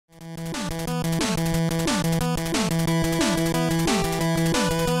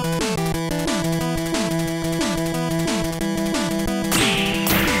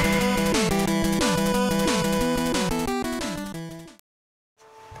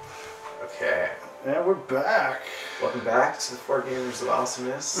Okay. And we're back. Welcome back to the 4 Gamers of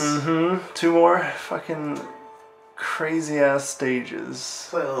Awesomeness. Mm-hmm. 2 more fucking crazy ass stages.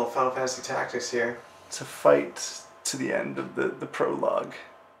 Playing a little Final Fantasy Tactics here. To fight to the end of the prologue.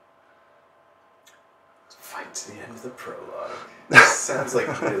 Fight to the end of the prologue. This sounds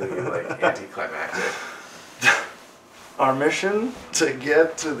like really like anticlimactic. Our mission to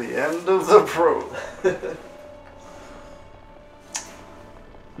get to the end of the prologue.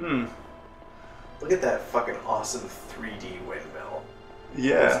 Look at that fucking awesome 3D windmill.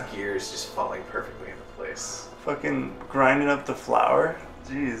 Yeah. Those gears just falling perfectly into place. Fucking grinding up the flour.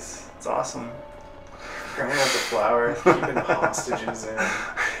 Jeez, it's awesome. Grinding up the flour, keeping hostages in.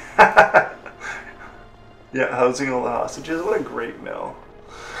 Yeah, housing all the hostages. What a great mill.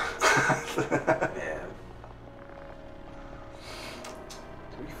 Man.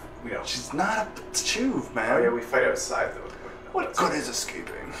 We don't. She's not a chuve, man. Oh yeah, we fight outside though. What good is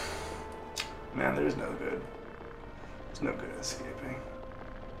escaping? Man, there's no good. There's no good escaping.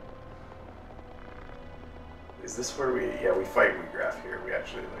 Is this where we fight Wheatgraph here. We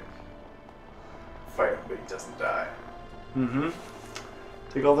actually like fight him, but he doesn't die. Mm-hmm.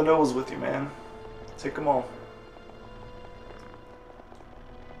 Take all the nobles with you, man. Take them all.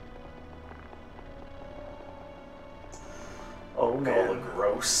 Oh man. Gola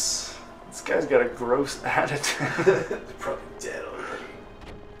gross. This guy's got a gross attitude. They're probably dead already.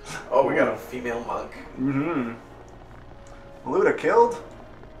 Oh, we got a female monk. Mm-hmm. Maluda killed?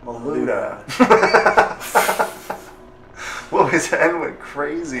 Maluda. Whoa, his head went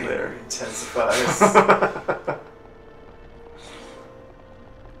crazy there. Intensifies.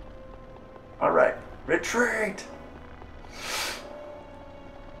 Alright, retreat!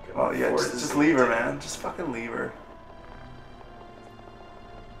 Oh yeah, just leave her, man. Just fucking leave her.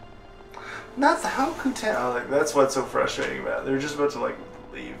 Not the Hakutan. Oh, like, that's what's so frustrating about it. They're just about to like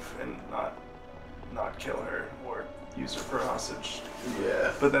leave and not kill her or use her for a hostage.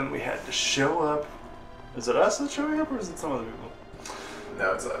 Yeah. But then we had to show up. Is it us that's showing up or is it some other people?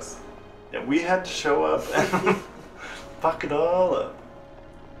 No, it's us. Yeah, we had to show up and fuck it all up.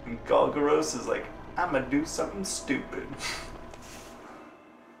 And Golgaros is like, I'm gonna do something stupid.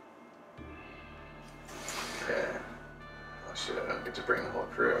 Okay. Oh shit, I don't get to bring the whole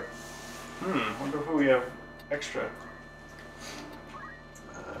crew. Wonder who we have extra.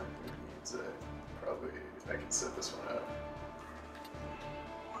 Probably, I can set this one up.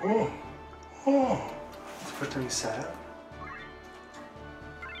 Oh. It's the first time you sat up.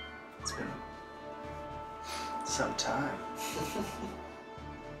 It's been some time.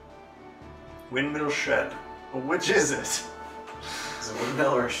 Windmill shed. Well, which is it? Is it a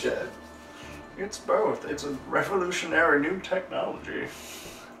windmill or a shed? It's both. It's a revolutionary new technology.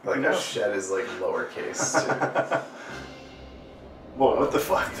 I like how shed is like lowercase too. Whoa, what the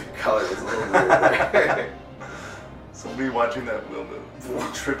fuck? The color was a little weird there. Somebody watching that will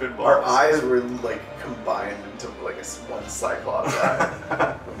move. Tripping balls. Our eyes were like combined into like one Cyclops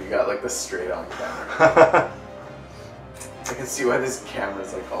eye. When we got like the straight on camera. I can see why this camera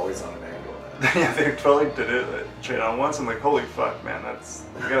is like always on an angle now. Yeah, they totally did it straight on once. I'm like, holy fuck, man, that's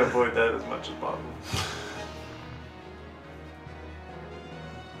you gotta avoid that as much as possible.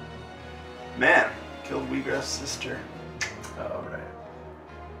 Man, killed Wheatgrass's sister. Oh right.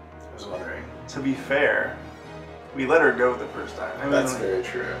 I was wondering. To be fair, we let her go the first time. I mean, That's very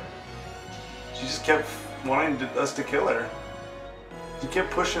true. She just kept wanting us to kill her. She kept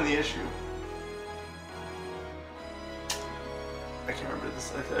pushing the issue. I can't remember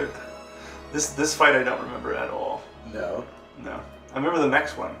this. This fight I don't remember at all. No. No. I remember the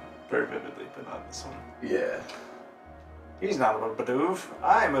next one very vividly, but not this one. Yeah. He's not a Bidoof.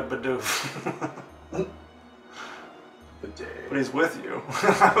 I'm a Bidoof. Bidet. But he's with you.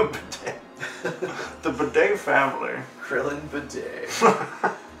 I'm a Bidet. The Bidet family. Krillin Bidet.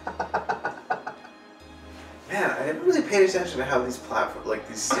 Man, I never really paid attention to how these platforms, like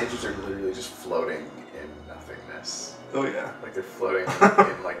these stages are literally just floating in nothingness. Oh yeah. Like they're floating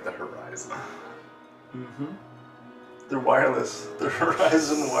in like the horizon. Mm-hmm. They're wireless. They're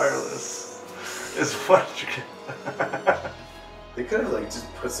Horizon Wireless. Is what you get. They could have like just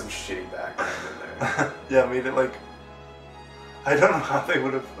put some shitty background in there. Yeah, made it like. I don't know how they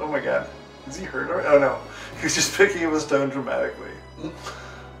would have. Oh my god. Is he hurt already? Oh no. He was just picking up a stone dramatically.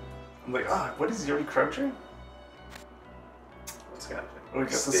 I'm like, what is he already crouching? What's happening? Oh, he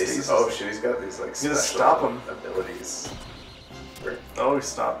got the stasis. Oh shit, he's got these like special stop him. abilities. Where? Oh, he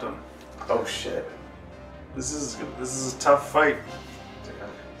stopped him. Oh shit. This is a tough fight. Damn.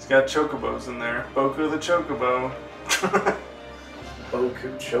 He's got chocobos in there. Boku the chocobo.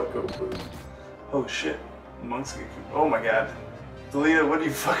 Boku Chocobo. Oh shit. Monks get. Oh my god. Delita, what are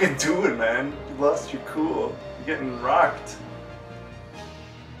you fucking doing, man? You lost your cool. You're getting rocked.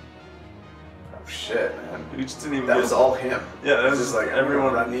 Oh shit, man. You just didn't even That get... was all him. Yeah, that It was just like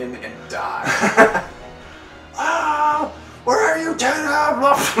everyone run in and die. Ah! Where are you, Ted?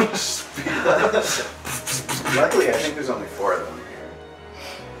 Luckily, I think there's only 4 of them here,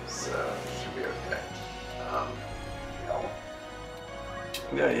 so it should be okay. Yell.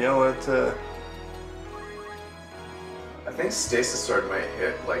 Yeah, yell at. I think stasis sword might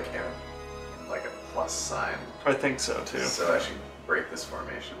hit like in like a plus sign. I think so too. So I should break this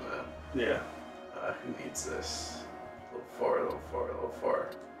formation then. Yeah. Who needs this? Level 4, level 4, level 4.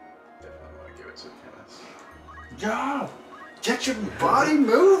 Definitely want to give it to the chemist. Yeah! Get your body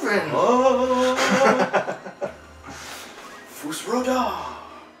moving! Oh! Fusroda!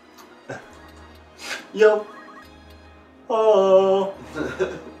 Yo! Oh!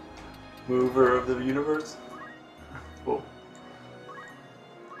 Mover of the universe. Whoa.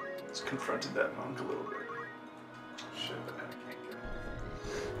 Just confronted that monk a little bit. Shit, but now I can't get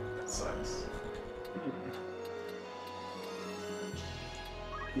it. That sucks.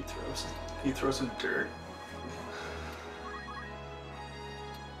 He throws some dirt.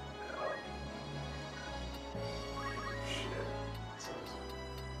 Shit. So,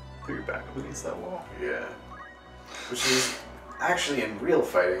 Put your back up against that wall. yeah. Which is actually in real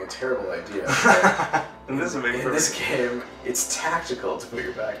fighting a terrible idea. And this is In this game, it's tactical to put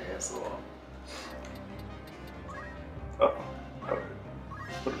your back against the wall. Oh.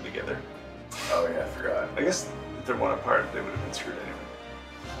 Put them together. Oh yeah, I forgot. I guess if they're one apart, they would have been screwed anyway.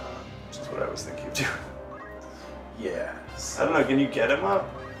 Which is what I was thinking of doing. Yeah. I don't know, can you get him up?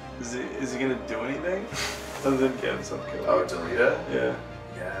 Is he gonna do anything? Other than get himself killed? Oh, Delita? Yeah.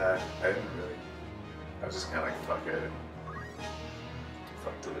 Yeah, I didn't really. I was just kind of like, fuck it.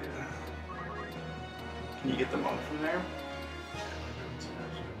 Fuck Delita. Can you get the monk from there?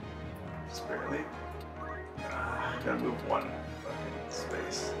 Just barely. Gotta move one fucking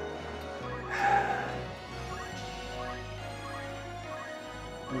space.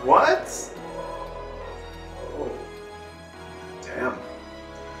 What? Oh. Damn.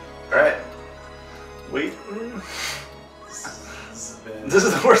 Alright. Wait. This This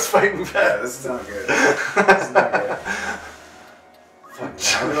is the worst fight we've yeah, had. this is not good. This is not good. Fuck,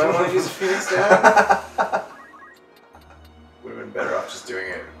 now do I want to use a Phoenix down? Would have been better off just doing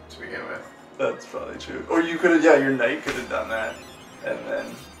it to begin with. That's probably true. Or you could have, yeah, your knight could have done that. And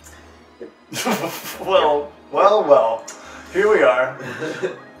then... well. Here we are.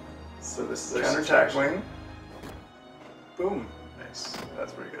 So this is our Counterattack situation. wing. Boom. Nice.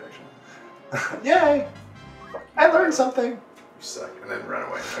 That's pretty good, actually. Yay! I learned something. You suck. And then run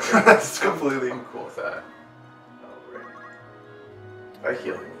away. Okay. That's completely... I'm cool with that. Oh, right. If I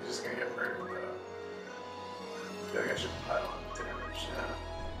heal him, he's just gonna get murdered, though. I feel like I should pile on damage now.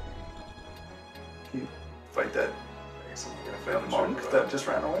 You fight that I guess I'm gonna that fight the monk Chocobo. that just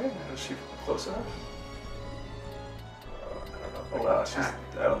ran away? Is she close enough? I don't know if Oh I wow, can attack.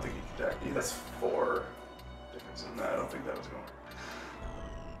 I don't think you can attack either. That's 4 difference. No, I don't think that was going to work.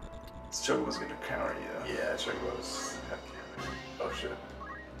 This Chocobo's going to counter you. Yeah, Chocobo's have cannon. Oh shit.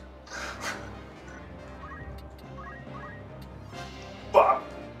 Bop!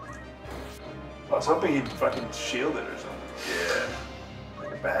 I was hoping he'd fucking shield it or something. Yeah.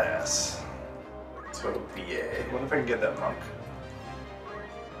 Like a badass. Total BA. What if I can get that monk?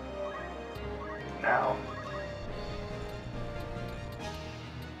 Now.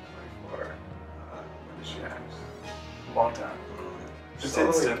 24. When did she act? Long time. Just Just all the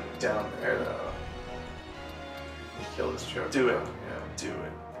way instant. down there though. Kill this Chocobo. Do it. Yeah. Do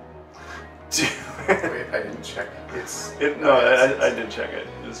it. Do it. Wait, I didn't check its. No, I did check it.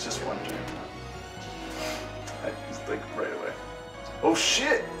 It was just one turn. I just like right away. Oh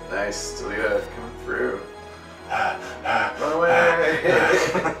shit! Nice, Delita coming through. Run away!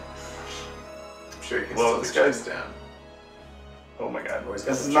 I'm sure you can Well, still this chase guy's- down. Oh my god. Always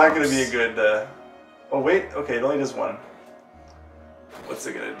got This is the not going to be a jumps. good... Oh wait, okay, it only does one. What's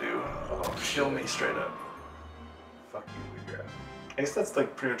it going to do? Oh, Kill me straight up. Fuck you, we grab. I guess that's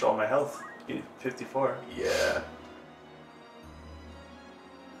like pretty much all my health. 54. Yeah.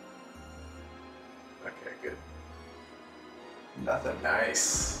 Okay, good. Nothing.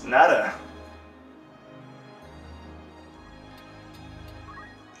 Nice. Nada.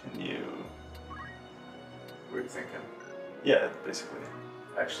 Can you... What are you thinking? Yeah, basically.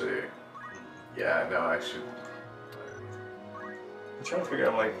 Actually, yeah, no, I should. I'm trying to figure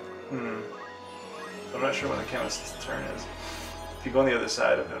out like, I'm not sure when the chemist's turn is. If you go on the other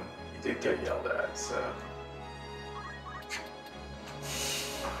side of him, He did get yelled at, so.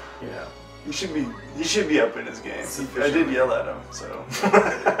 Yeah. He should be up in his game. I did yell at him, so.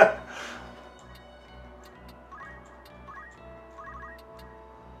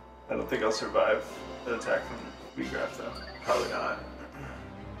 I don't think I'll survive an attack from Weegraf though. Probably not.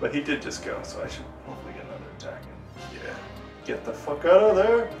 But he did just go, so I should hopefully get another attack and Yeah. get the fuck out of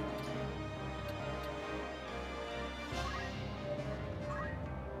there.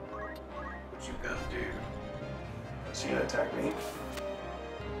 What you gonna do? Is she gonna attack me?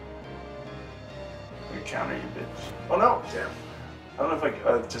 I'm gonna counter you, bitch. Oh no! Damn. I don't know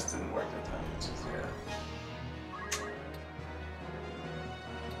if it just didn't work that time. It's just, Yeah.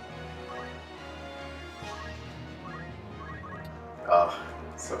 Oh,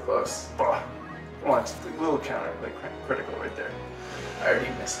 so close. Bah. Come on, just a little counter, like critical right there. I already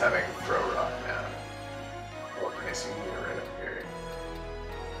miss having throw rock now. Oh, nice, you can get right up here.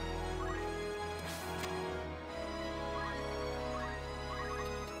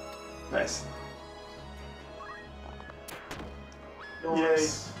 Nice.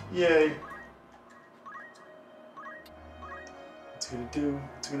 Nice. Yay! What's it gonna do?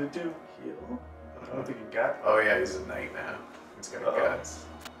 What's it gonna do? Heal? I don't think he got. Oh yeah, he's a knight now. He's got guts.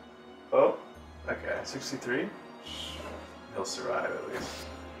 Oh, Okay. 63. He'll survive at least.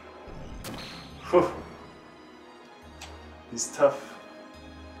 Whew. He's tough.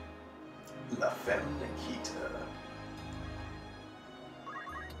 La Femme Nikita.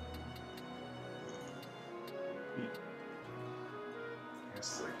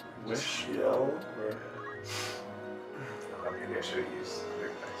 It's like Wish yell. Oh, maybe I should have used.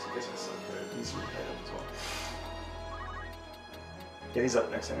 I guess it's so good. He's your head up as well. Yeah, he's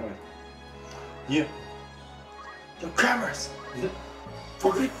up next anyway. Yeah. The cameras.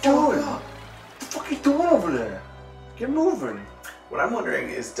 What are you doing? What the fuck are you doing over there? Get moving. What I'm wondering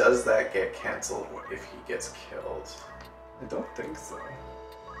is, does that get cancelled if he gets killed? I don't think so.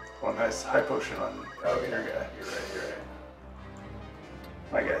 Oh, nice. High potion on Oh, your yeah, guy. you're right.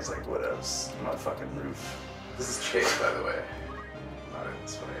 My guy's like, what else? I'm on fucking roof. This is Chase, by the way. Not in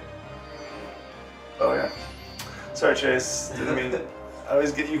this way. Oh, yeah. Sorry, Chase. Didn't mean I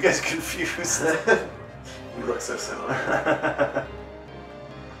always get you guys confused. We look so similar.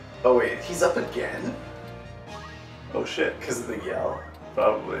 Oh wait, he's up again? Oh, shit. Because of the yell?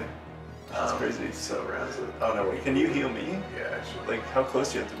 Probably. That's crazy. So rounds of... Oh no, wait. Can you heal me? Yeah, actually. Like, how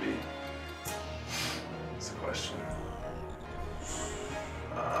close do you have to be? That's a question.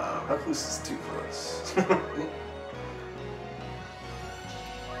 How close is too close?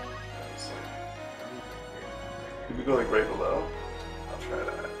 Could we go like right below? I'll try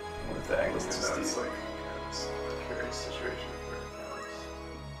that. What if the angle's too It's steep? like it's a curious situation where it counts.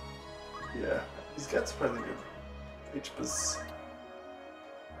 Yeah, he's got surprisingly good HPs.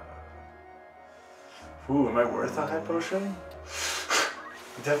 Ooh, am I worth a high potion?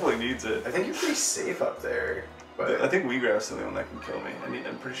 He definitely needs it. I think you're pretty safe up there, but I think Weegraf's the only one that can kill me.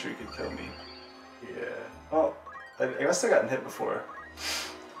 I'm pretty sure he could kill me. yeah, Well, I must have gotten hit before.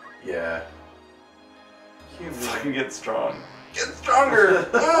 yeah. You fucking get strong. Get stronger!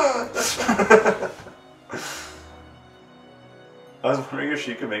 I was wondering if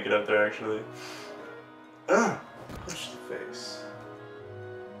she could make it up there, actually. Push the face.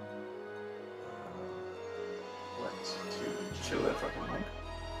 What to Kill that fucking monk.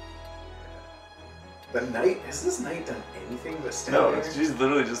 The knight? Has this knight done anything but stand No, there? she's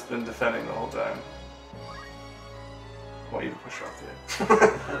literally just been defending the whole time. I want you to push off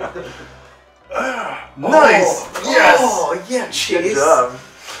there. Nice! Yes! Oh, yeah, Good Chase! job.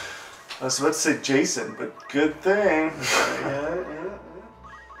 I was about to say Jason, but good thing. Yeah.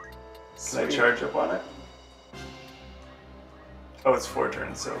 Can I charge up on it? Oh, it's 4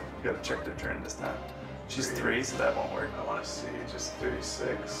 turns, so we gotta check their turn this time. She's 3, so that won't work. I want to see just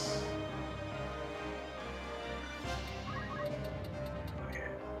 36. Okay.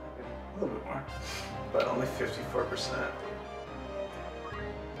 A little bit more. But only 54%.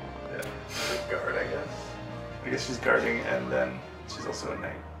 Yeah. The guard, I guess. I guess she's guarding, and then she's also a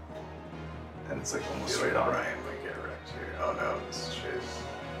knight. And it's like almost straight on. Brian might get wrecked here. Oh no, it's Chase.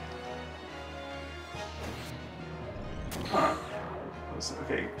 Huh.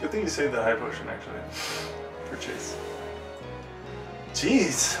 Okay, good thing you saved that high potion, actually. For Chase.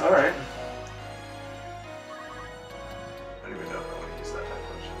 Jeez, alright. I don't even know if I want to use that high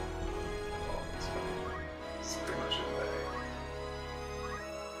potion. Oh, it's fine. It's pretty much in the bag.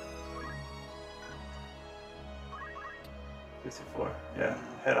 54. Yeah,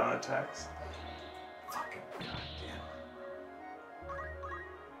 head on attacks. Fucking goddamn.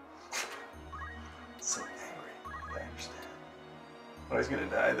 So angry. I understand. Oh, he's gonna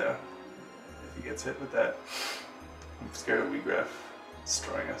die though. If he gets hit with that. I'm scared of Weegraf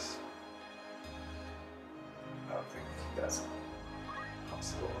destroying us.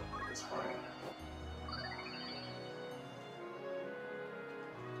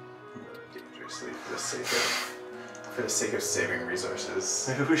 dangerously for the sake of saving resources.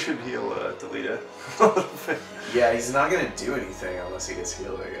 Maybe we should heal Delita a little bit. Yeah, he's not gonna do anything unless he gets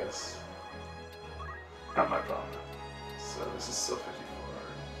healed, I guess. Not my problem. So this is still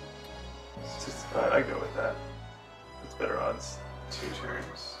 54. I go with that. It's better odds. 2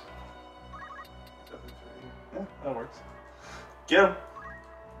 turns. 7, 3. Yeah, that works. Get him!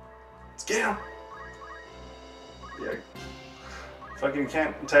 Let's get him! Yeah. Fucking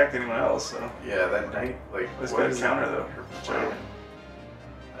can't attack anyone else, so. Yeah, that knight, like. Let's what go is counter that? though. Giant.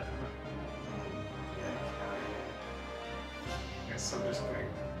 I don't Yeah, counter. I guess I'm just gonna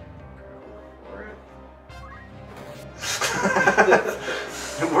go for it. know.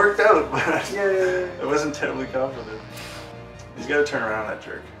 It worked out, but Yay! I wasn't terribly confident. He's gotta turn around, that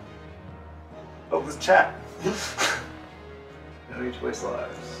jerk. Oh, this chat. No need to waste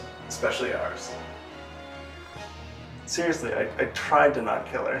lives. Especially ours. Seriously, I tried to not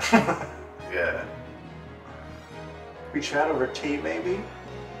kill her. Yeah. We chat over tea, maybe?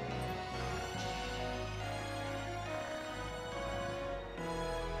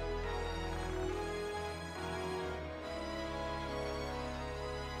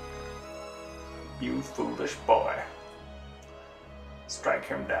 You foolish boy. Strike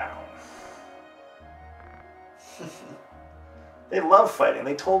him down. They love fighting.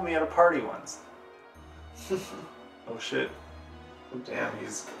 They told me at a party once. Oh shit. Oh damn,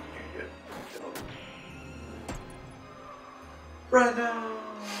 he's gonna get killed. Run now!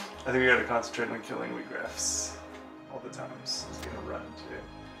 I think we gotta concentrate on killing wheatgrass all the times. He's gonna run too.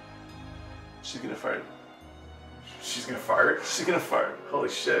 She's gonna fart. She's gonna fart? She's gonna fart. Holy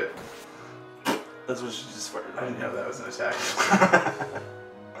shit. That's what she just farted. I didn't know that was an attack.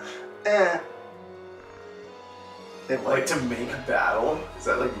 Eh. They Like to make battle? Is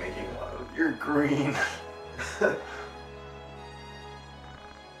that like making love? You're green. The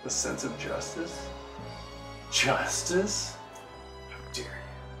sense of justice? Justice? How dare you?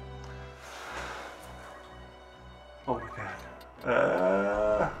 Oh my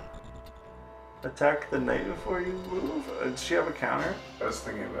god. Attack the knight before you move? Does she have a counter? I was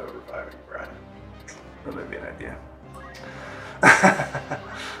thinking about reviving Brian. That might be an idea.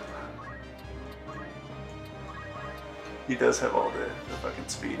 He does have all the fucking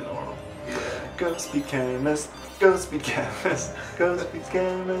speed in the world. Yeah. Go speed chemist, go speed chemist, go speed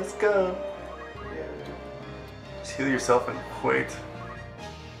chemist, go. Yeah. Just heal yourself and wait.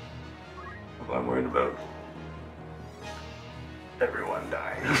 Although I'm worried about everyone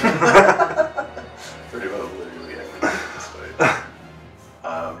dying. Pretty well literally everything in this fight.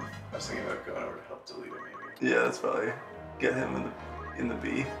 I was thinking about going over to help Delita maybe. Yeah, that's probably get him in the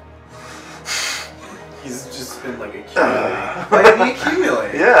B. He's just been like accumulating. Why did he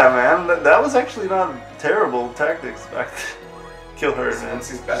accumulate? Yeah, man, that was actually not terrible tactics back then. Kill her, man. Once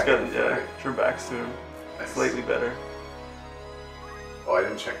he's back She's in the yeah, fight. her back's to him. Nice. Slightly better. Oh, I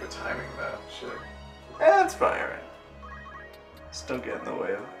didn't check the timing though. Shit. It's probably alright. Just don't get in the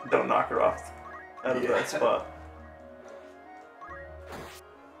way of don't knock her off out of that spot.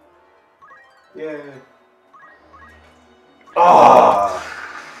 Yay. Oh!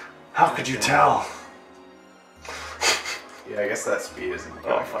 How could you tell? Yeah, I guess that speed isn't Oh,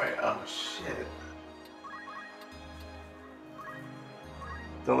 going fuck. right. Oh shit.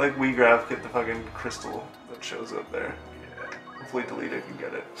 Don't let WeGraph get the fucking crystal that shows up there. Yeah. Hopefully Delita can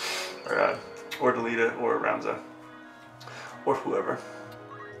get it. Or Delita or Ramza. Or whoever.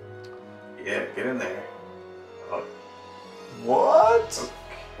 Yeah, get in there. Oh, What?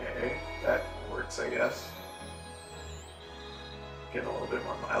 okay. That works, I guess. Getting a little bit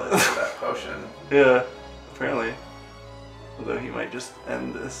more mileage for that potion. Yeah, apparently. Although he might just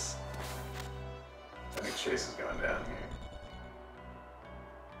end this. I think Chase is going down here.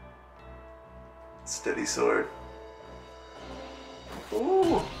 Steady sword.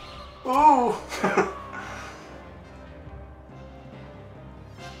 Ooh! Ooh! Yeah.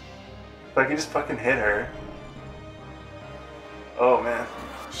 If I can just fucking hit her. Oh man.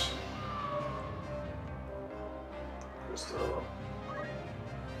 Crystal.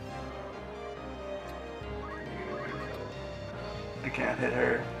 I can't hit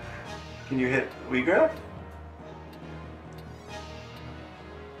her. Can you hit WeGraph? I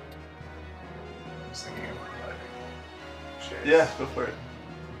was thinking of reviving Chase. Yeah, go for it.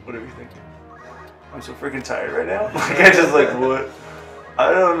 Whatever you think. I'm so freaking tired right now. Like I just like what?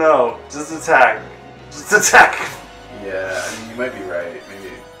 I don't know. Just attack. Just attack. Yeah, I mean, you might be right. Maybe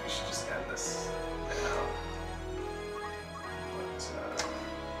we should just end this now. But,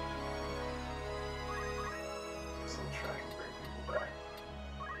 guess I'll try and bring people back.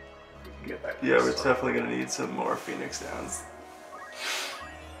 If we can get back to Yeah, the we're start. definitely gonna need some more Phoenix Downs.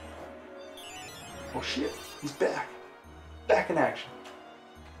 Oh shit, he's back. Back in action.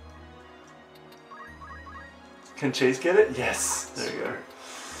 Can Chase get it? Yes. There you go.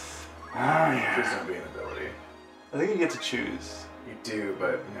 Oh yeah. There's no being ability. I think you get to choose. You do,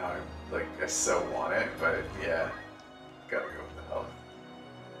 but you know, I so want it, but yeah. Gotta go with the health.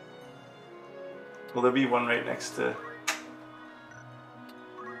 Will there be one right next to...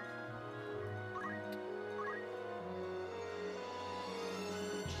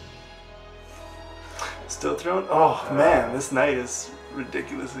 Still throwing? Oh man, this night is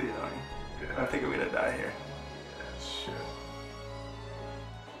ridiculously annoying. Yeah. I think I'm gonna die here. Yeah, shit.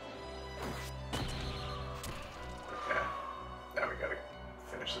 Okay. Now we gotta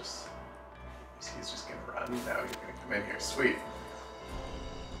finish this. He's just gonna run. Now he's gonna come in here. Sweet.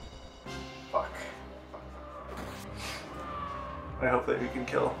 Fuck. I hope that we can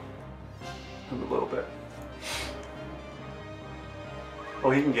kill him a little bit. Oh,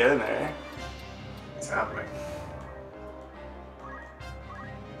 he can get in there, eh? What's happening?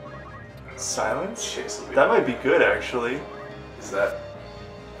 Silence? Chase will be That might be good, actually. Is that?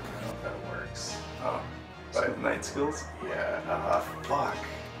 I don't know if that works. Oh, But some night skills. yeah, fuck.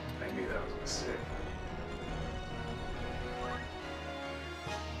 I knew that was a mistake.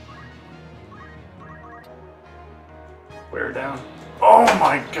 Wear down. Oh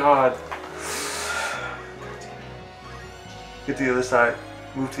my god! Get to the other side.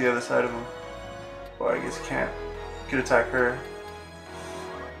 Move to the other side of him. Well, I guess you can't. You could attack her.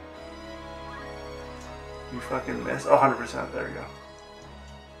 You fucking missed. Oh, 100%. There we go.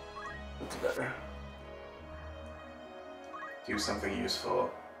 That's better. Do something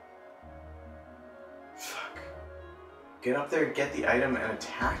useful. Fuck. Get up there, get the item, and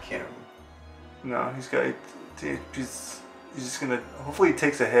attack him. No, he's got. He's just gonna. Hopefully, he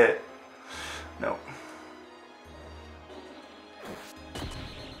takes a hit. No.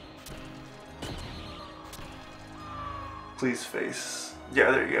 Please face.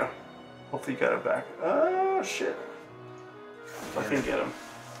 Yeah, there you go. Hopefully, you got it back. Oh shit! Fucking get him.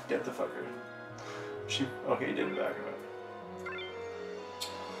 Get the fucker. She. Okay, he didn't back him up.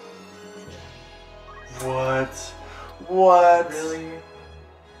 What? What? Really? You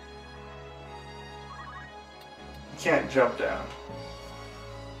can't jump down.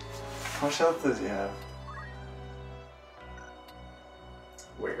 How much health does he have?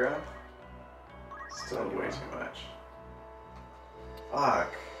 Weight grab? Still way too much.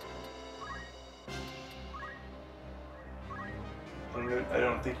 Fuck. I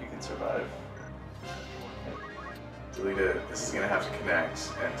don't think you can survive. Delita, this is gonna have to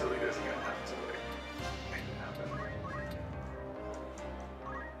connect, and Delita is gonna have to like make it happen.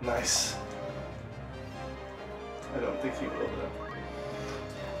 Nice. I don't think he will though.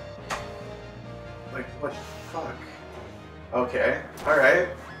 Like what the fuck? Okay, alright.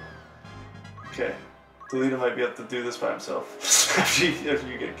 Okay. Delita might be able to do this by himself if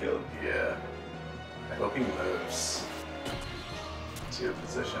you get killed. Yeah. I hope he moves to a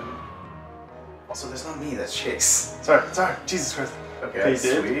position. Also, there's not me, that's Chase. Sorry, Jesus Christ. Okay, He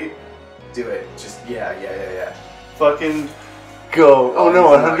did? sweet. Do it. Just, yeah. Fucking go. Oh no,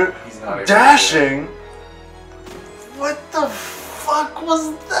 he's not- 100. He's not able to do it. Dashing? What the fuck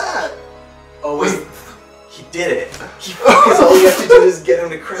was that? Oh wait, he did it. Because all you have to do is get him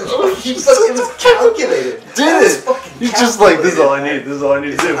to crouch. He fucking was calculated. Did it? He's just like, this is all I need. This is all I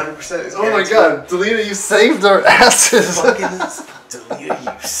need to do. 100%. Oh my god, Delita, you saved our asses. Fucking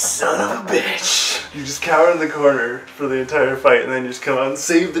Delita, you son of a bitch. You just cower in the corner for the entire fight, and then you just come out and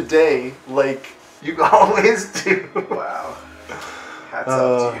save the day like you always do. Wow. Hats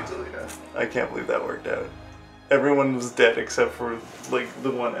off to you, Delita. I can't believe that worked out. Everyone was dead except for like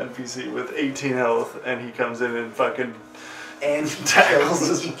the one NPC with 18 health, and he comes in and fucking And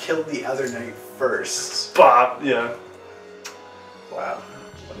he killed the other knight first. Bob. Yeah. Wow.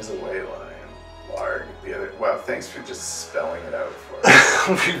 What is a way line? Larg. The other. Wow. Thanks for just spelling it out for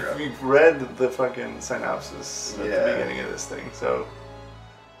us. we read the fucking synopsis at the Yeah. beginning of this thing, so.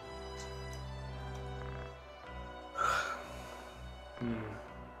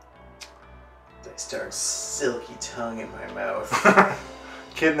 I start silky tongue in my mouth.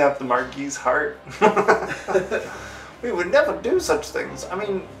 Kidnap the Marquis' heart. We would never do such things. I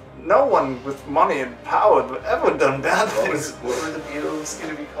mean, no one with money and power would ever done bad things. What were the Beatles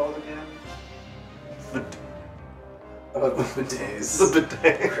going to be called again? The Oh, the bidets. The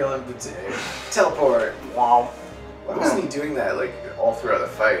bidet. Krillin bidet. Teleport. Wow. Why wasn't he doing that like all throughout the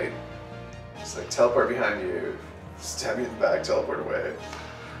fight? Just like teleport behind you, stab you in the back, teleport away.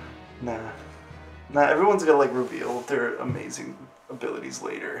 Nah, everyone's gonna like reveal their amazing abilities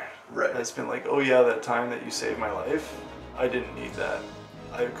later. Right. It's been like, oh yeah, that time that you saved my life, I didn't need that.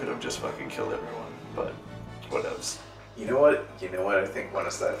 I could have just fucking killed everyone. But what else? You know what? I think won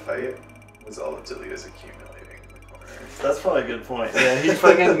us that fight was all the Deletas accumulating in the corner. That's probably a good point. Yeah, he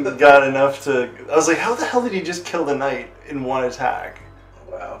fucking got enough to. I was like, how the hell did he just kill the knight in one attack?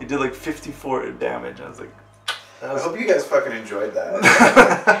 Wow. He did like 54 damage. I was like, I hope you guys fucking enjoyed that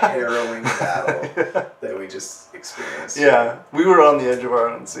harrowing battle that we just experienced. Yeah, we were on the edge of our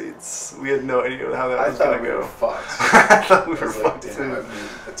own seats. We had no idea how that was gonna go. Were fucked. I thought we were like, fucked damn, too. I've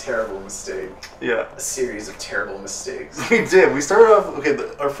made a terrible mistake. Yeah. A series of terrible mistakes. We did. We started off, okay,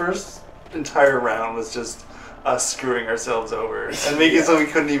 our first entire round was just us screwing ourselves over and making it so we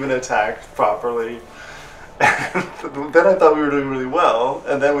couldn't even attack properly. And then I thought we were doing really well,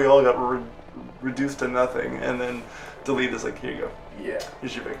 and then we all got reduced to nothing, and then Delete is like, here you go. Yeah.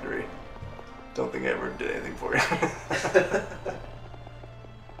 Here's your victory. Don't think I ever did anything for you.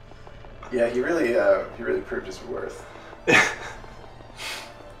 Yeah, he really proved his worth.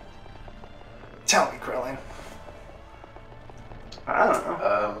 Tell me, Krellin. I don't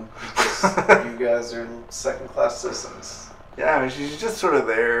know. Because you guys are second-class citizens. Yeah, I mean, she's just sort of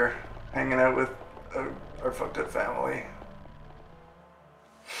there, hanging out with our fucked up family.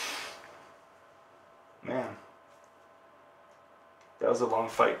 Man. That was a long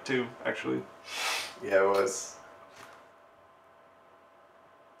fight, too, actually. Yeah, it was.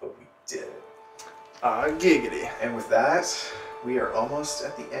 But we did it. Giggity. And with that, we are almost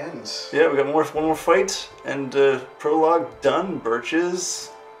at the end. Yeah, we got one more fight, and prologue done,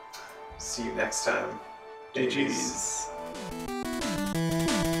 birches. See you next time. GG's.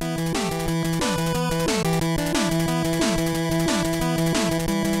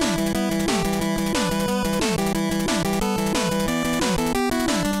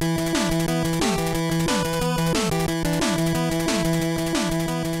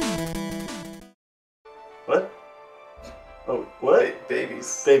 What? Oh, what?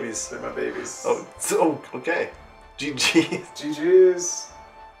 Babies. Babies. They're my babies. Oh, okay. GG's. GG's.